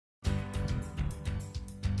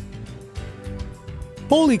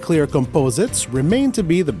Polyklear Composites remain to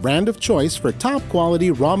be the brand of choice for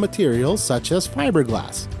top-quality raw materials such as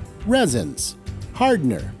fiberglass, resins,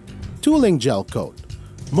 hardener, tooling gel coat,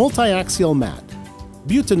 multi-axial mat,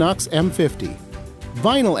 Butanox M50,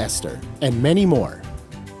 vinyl ester, and many more.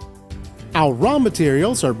 Our raw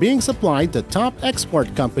materials are being supplied to top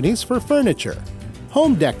export companies for furniture,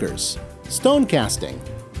 home decors, stone casting,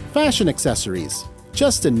 fashion accessories,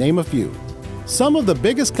 just to name a few. Some of the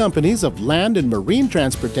biggest companies of land and marine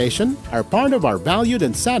transportation are part of our valued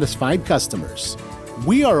and satisfied customers.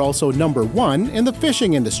 We are also #1 in the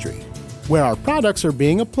fishing industry, where our products are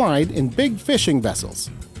being applied in big fishing vessels.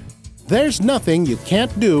 There's nothing you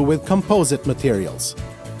can't do with composite materials.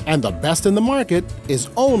 And the best in the market is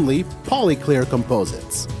only Polyklear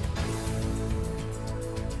Composites.